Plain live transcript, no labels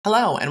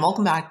Hello and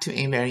welcome back to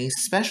a very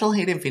special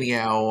hated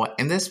video.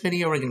 In this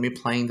video, we're going to be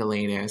playing the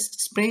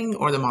latest Spring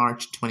or the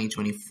March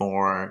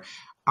 2024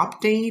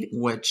 update,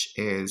 which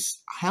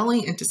is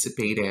highly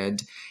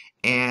anticipated.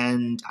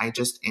 And I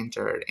just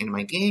entered in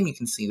my game. You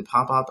can see the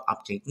pop-up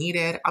update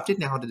needed. Update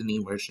now to the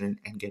new version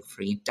and get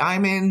free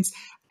diamonds.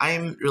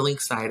 I'm really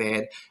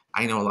excited.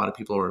 I know a lot of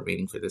people were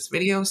waiting for this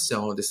video,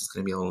 so this is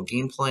going to be a little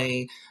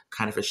gameplay,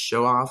 kind of a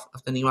show off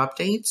of the new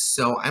updates.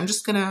 So I'm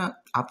just going to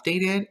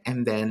update it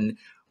and then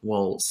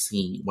we'll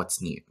see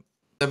what's new.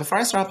 So before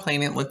I start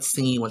playing it, let's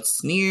see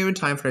what's new.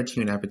 Time for a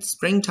tune-up. It's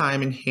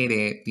springtime and hate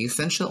it. The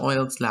Essential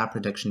Oils Lab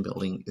Production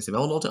Building is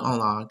available to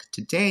unlock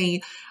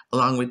today,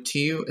 along with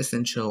 2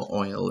 essential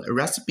oil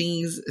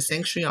recipes.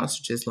 Sanctuary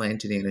Ostriches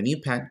land today, and a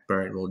new pet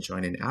bird will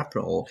join in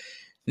April.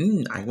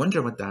 I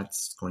wonder what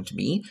that's going to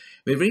be.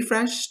 We've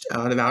refreshed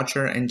the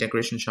Voucher and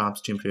Decoration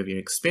Shops to improve your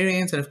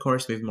experience, and of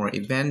course we have more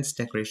events,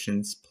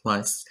 decorations,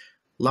 plus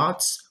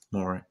lots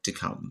more to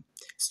come.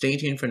 Stay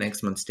tuned for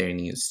next month's Dairy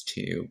News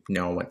to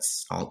know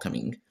what's all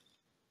coming.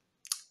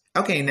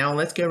 Okay, now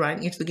let's get right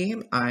into the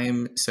game.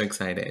 I'm so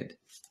excited.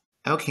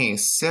 Okay,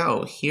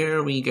 so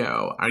here we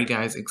go. Are you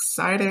guys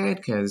excited?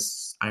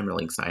 Because I'm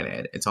really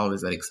excited. It's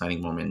always that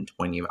exciting moment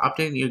when you've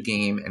updated your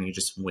game and you're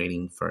just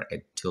waiting for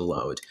it to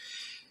load.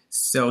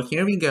 So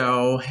here we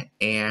go,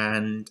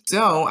 and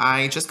so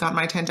I just got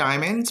my 10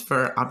 diamonds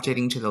for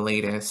updating to the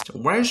latest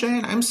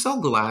version. I'm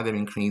so glad they've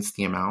increased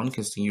the amount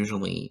because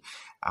usually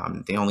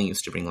they only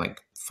used to bring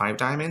like 5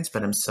 diamonds,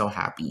 but I'm so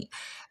happy.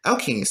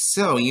 Okay,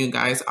 so you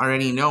guys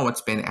already know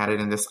what's been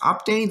added in this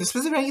update. This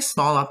was a very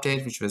small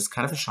update, which was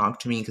kind of a shock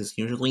to me because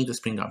usually the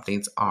spring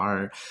updates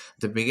are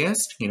the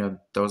biggest. You know,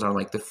 those are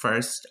like the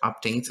first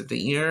updates of the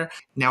year.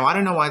 Now, I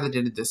don't know why they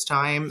did it this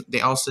time. They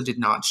also did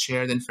not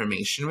share the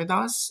information with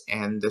us,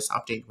 and this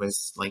update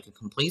was like a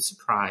complete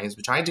surprise,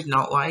 which I did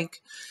not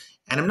like.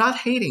 And I'm not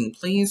hating,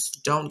 please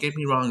don't get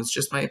me wrong, it's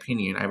just my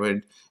opinion. I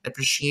would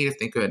appreciate if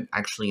they could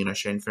actually,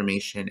 share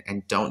information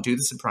and don't do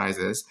the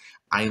surprises.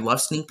 I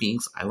love sneak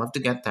peeks, I love to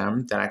get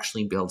them. That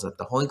actually builds up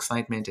the whole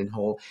excitement and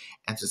whole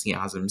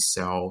enthusiasm.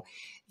 So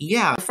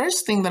yeah, the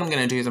first thing that I'm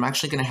gonna do is I'm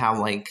actually gonna have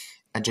like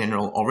a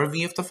general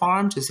overview of the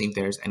farm to see if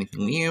there's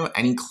anything new,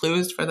 any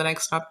clues for the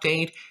next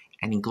update,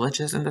 any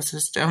glitches in the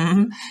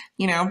system,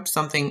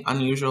 something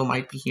unusual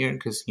might be here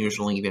because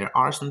usually there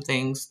are some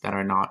things that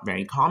are not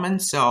very common.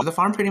 So the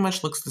farm pretty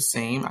much looks the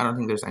same. I don't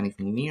think there's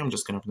anything new. I'm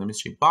just going to open the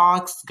mystery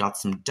box. Got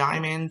some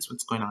diamonds.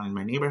 What's going on in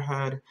my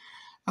neighborhood?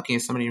 Okay,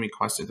 somebody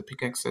requested the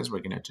pickaxes. We're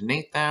going to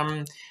donate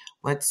them.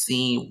 Let's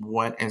see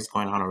what is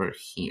going on over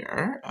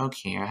here.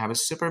 Okay, I have a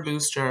super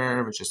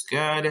booster, which is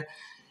good.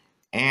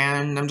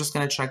 And I'm just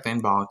going to check the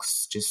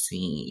inbox to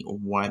see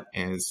what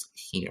is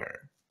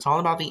here. It's all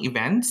about the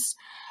events.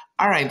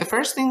 All right, the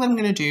first thing that I'm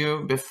going to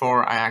do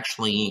before I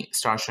actually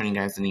start showing you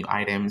guys the new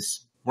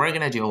items, we're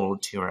going to do a little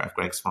tour of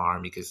Greg's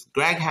farm because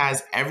Greg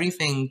has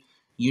everything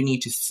you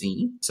need to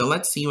see. So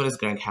let's see what does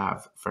Greg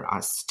have for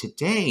us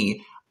today.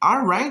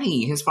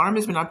 Alrighty, his farm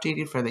has been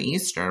updated for the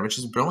Easter, which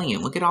is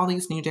brilliant. Look at all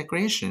these new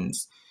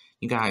decorations.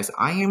 You guys,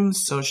 I am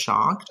so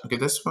shocked. Okay,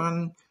 this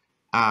one,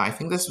 I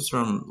think this was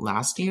from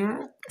last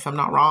year, if I'm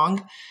not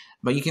wrong.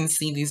 But you can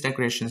see these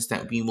decorations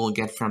that we will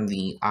get from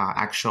the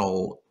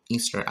actual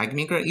Easter Egg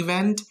Maker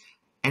event.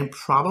 And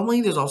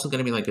probably there's also going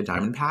to be like a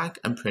diamond pack,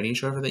 I'm pretty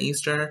sure, for the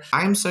Easter.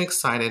 I'm so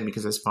excited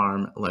because this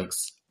farm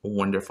looks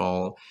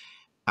wonderful.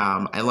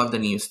 I love the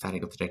new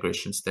aesthetic of the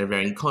decorations. They're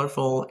very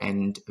colorful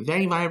and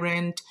very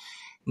vibrant.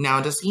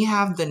 Now, does he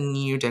have the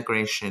new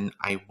decoration?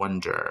 I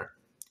wonder.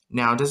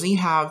 Now, does he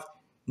have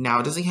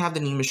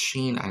the new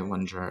machine? I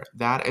wonder.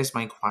 That is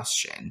my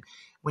question.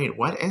 Wait,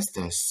 what is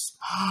this?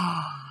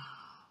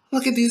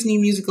 Look at these new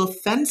musical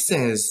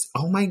fences.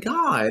 Oh my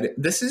god,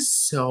 this is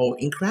so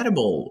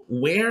incredible.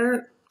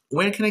 Where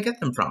can I get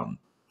them from?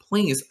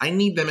 Please, I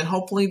need them, and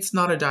hopefully it's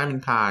not a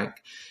diamond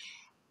pack.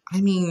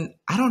 I mean,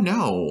 I don't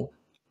know.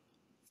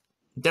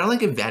 They're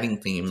like a vetting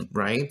theme,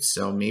 right?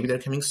 So maybe they're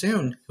coming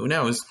soon. Who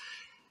knows?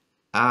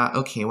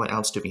 Okay, what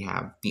else do we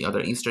have? The other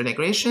Easter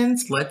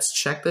decorations. Let's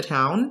check the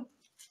town.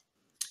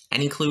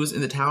 Any clues in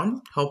the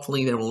town?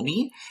 Hopefully there will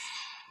be.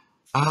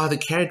 The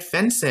carrot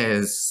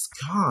fences.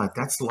 God,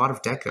 that's a lot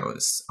of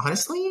decos.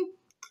 Honestly,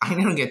 I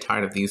never get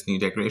tired of these new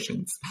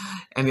decorations.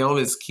 And they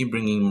always keep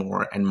bringing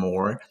more and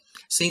more.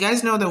 So you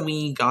guys know that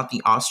we got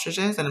the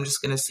ostriches, and I'm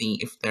just going to see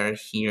if they're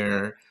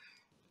here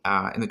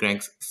in the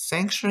Greg's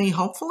Sanctuary.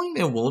 Hopefully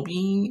there will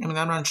be. I mean,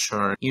 I'm not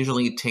sure.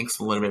 Usually it takes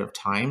a little bit of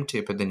time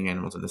to put the new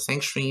animals in the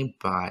Sanctuary,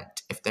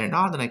 but if they're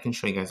not, then I can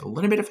show you guys a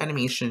little bit of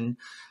animation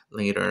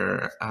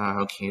later.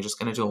 Okay, just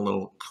going to do a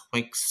little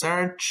quick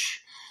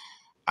search.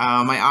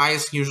 My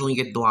eyes usually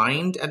get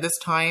blind at this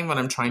time when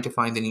I'm trying to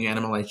find the new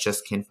animal. I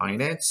just can't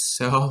find it.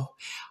 So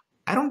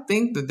I don't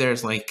think that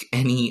there's like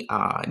any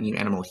new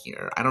animal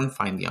here. I don't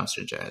find the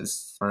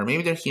ostriches. Or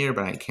maybe they're here,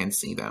 but I can't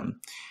see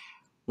them.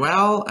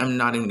 Well, I'm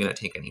not even going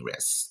to take any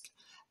risk.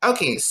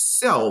 Okay,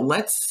 so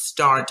let's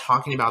start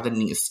talking about the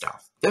new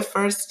stuff. The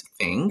first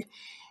thing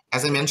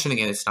As I mentioned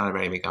again, it's not a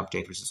very big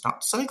update, which is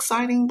not so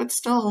exciting, but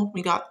still,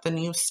 we got the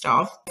new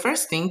stuff.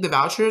 First thing, the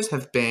vouchers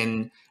have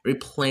been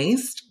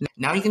replaced.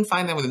 Now you can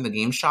find them within the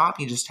game shop.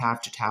 You just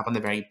have to tap on the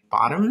very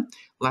bottom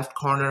left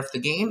corner of the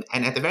game,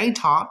 and at the very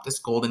top, this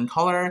golden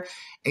color,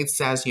 it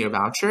says your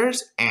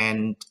vouchers,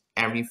 and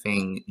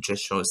everything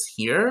just shows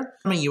here.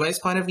 From a UI's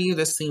point of view,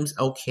 this seems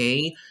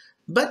okay.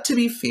 But to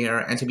be fair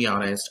and to be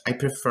honest, I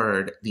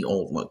preferred the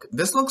old look.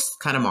 This looks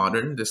kind of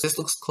modern. This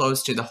looks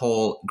close to the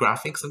whole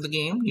graphics of the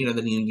game, you know,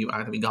 the new UI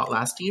that we got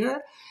last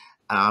year.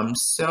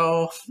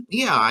 So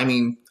yeah, I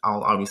mean,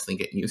 I'll obviously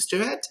get used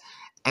to it.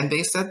 And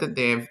they said that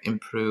they've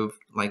improved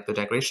like the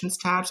decorations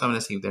tab. So I'm gonna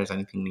see if there's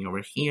anything new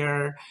over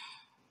here.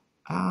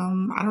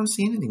 I don't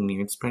see anything new.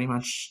 It's pretty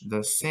much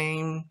the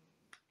same.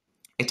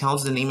 It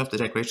tells the name of the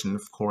decoration,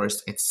 of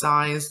course, its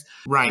size.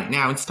 Right,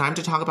 now it's time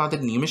to talk about the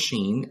new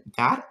machine.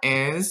 That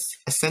is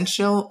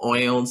Essential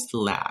Oils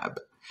Lab.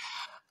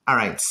 All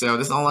right, so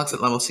this unlocks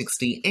at level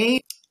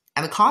 68,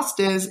 and the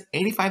cost is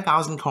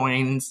 85,000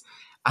 coins.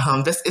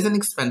 This isn't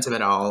expensive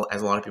at all,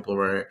 as a lot of people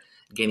were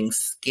getting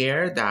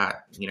scared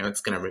that, you know, it's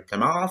gonna rip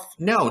them off.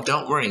 No,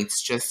 don't worry,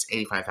 it's just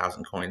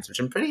 85,000 coins, which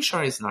I'm pretty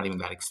sure is not even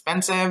that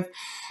expensive.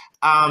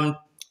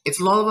 It's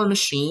a low-level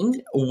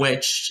machine,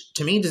 which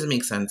to me doesn't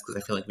make sense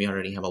because I feel like we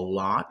already have a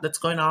lot that's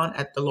going on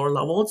at the lower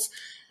levels.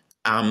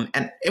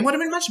 And it would have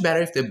been much better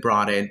if they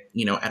brought it,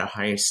 you know, at a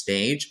higher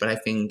stage. But I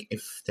think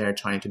if they're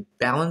trying to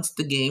balance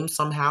the game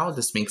somehow,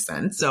 this makes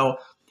sense. So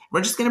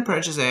we're just going to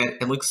purchase it.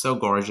 It looks so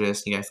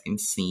gorgeous. You guys can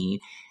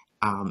see.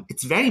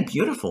 It's very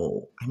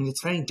beautiful. I mean,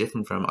 it's very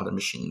different from other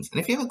machines. And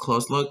if you have a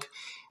close look,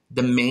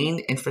 the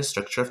main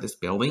infrastructure of this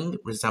building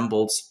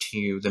resembles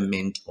to the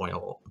mint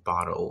oil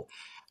bottle.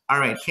 All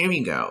right, here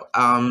we go.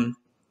 Now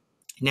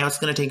it's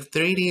going to take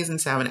 3 days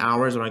and 7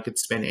 hours, or I could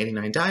spend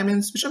 89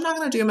 diamonds, which I'm not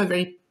going to do. I'm a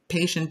very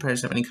patient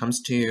person when it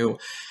comes to,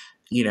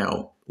 you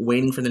know,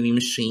 waiting for the new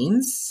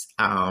machines.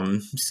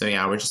 So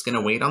yeah, we're just going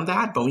to wait on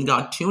that. But we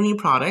got 2 new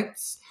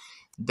products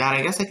that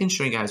I guess I can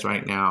show you guys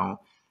right now.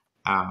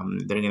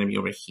 They're going to be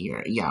over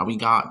here. Yeah, we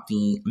got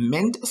the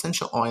Mint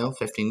Essential Oil,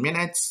 15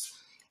 minutes.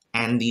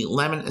 And the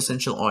lemon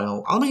essential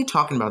oil. I'll be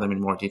talking about them in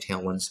more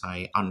detail once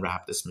I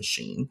unwrap this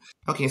machine.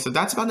 Okay, so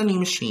that's about the new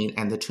machine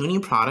and the 2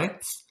 new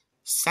products.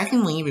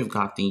 Secondly, we've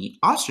got the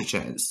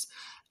ostriches,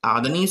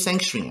 the new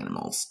sanctuary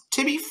animals.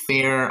 To be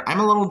fair, I'm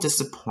a little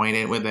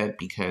disappointed with it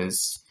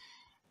because,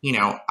 you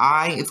know,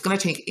 it's gonna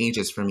take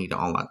ages for me to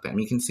unlock them.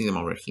 You can see them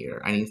over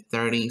here. I need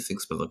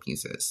 36 puzzle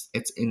pieces.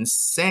 It's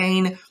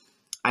insane.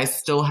 I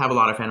still have a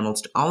lot of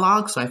animals to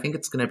unlock, so I think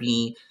it's gonna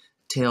be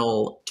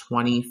till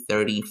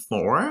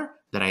 2034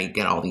 that I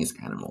get all these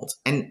animals.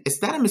 And is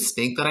that a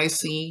mistake that I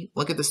see?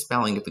 Look at the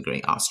spelling of the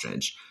gray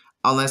ostrich.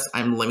 Unless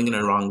I'm living in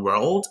a wrong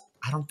world,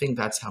 I don't think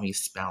that's how you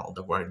spell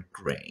the word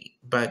gray,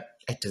 but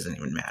it doesn't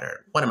even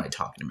matter. What am I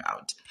talking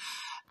about?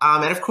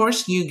 And of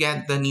course, you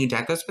get the new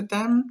decos with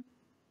them.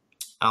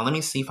 Let me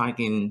see if I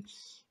can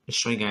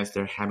show you guys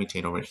their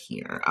habitat over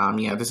here.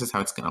 Yeah, this is how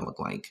it's gonna look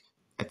like.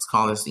 It's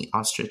called as the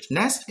Ostrich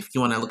Nest. If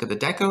you want to look at the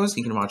decos,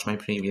 you can watch my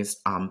previous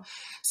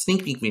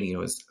sneak peek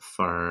videos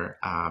for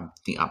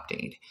the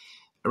update.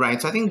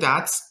 Right, so I think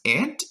that's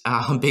it.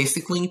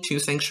 Basically, 2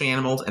 sanctuary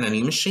animals and a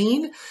new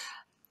machine.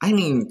 I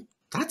mean,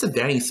 that's a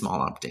very small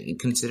update,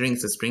 considering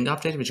it's a spring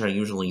update, which are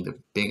usually the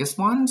biggest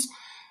ones.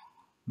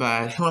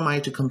 But who am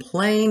I to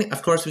complain?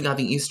 Of course, we got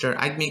the Easter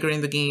egg maker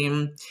in the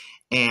game,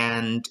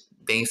 and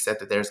they said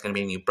that there's going to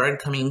be a new bird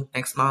coming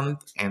next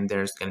month, and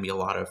there's going to be a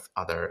lot of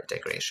other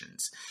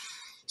decorations.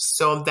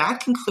 So that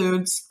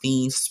concludes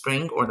the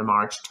spring or the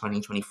March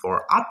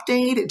 2024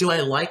 update. Do I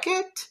like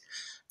it?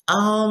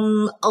 A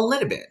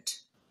little bit.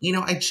 You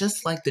know, I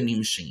just like the new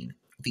machine.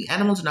 The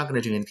animals are not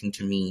going to do anything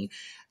to me.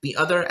 The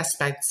other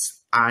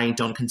aspects, I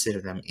don't consider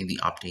them in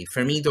the update.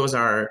 For me, those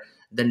are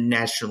the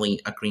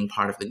naturally occurring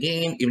part of the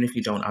game. Even if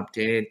you don't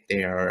update it,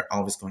 they're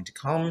always going to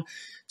come.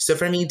 So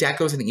for me,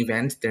 decos and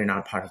events, they're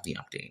not part of the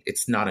update.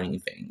 It's not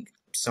anything.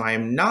 So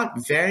I'm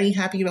not very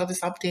happy about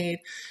this update.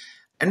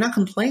 I'm not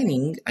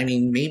complaining. I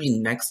mean, maybe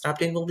next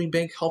update will be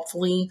big,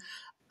 hopefully.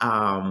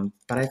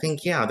 But I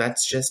think, yeah,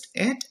 that's just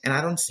it. And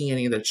I don't see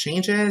any other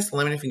changes.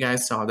 Let me know if you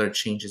guys saw other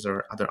changes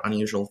or other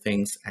unusual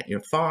things at your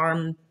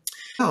farm.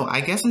 So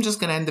I guess I'm just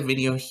going to end the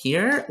video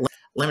here.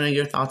 Let me know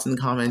your thoughts in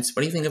the comments.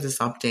 What do you think of this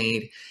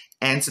update?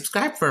 And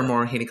subscribe for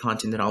more Haiti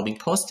content that I'll be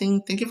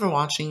posting. Thank you for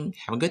watching.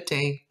 Have a good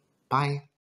day. Bye.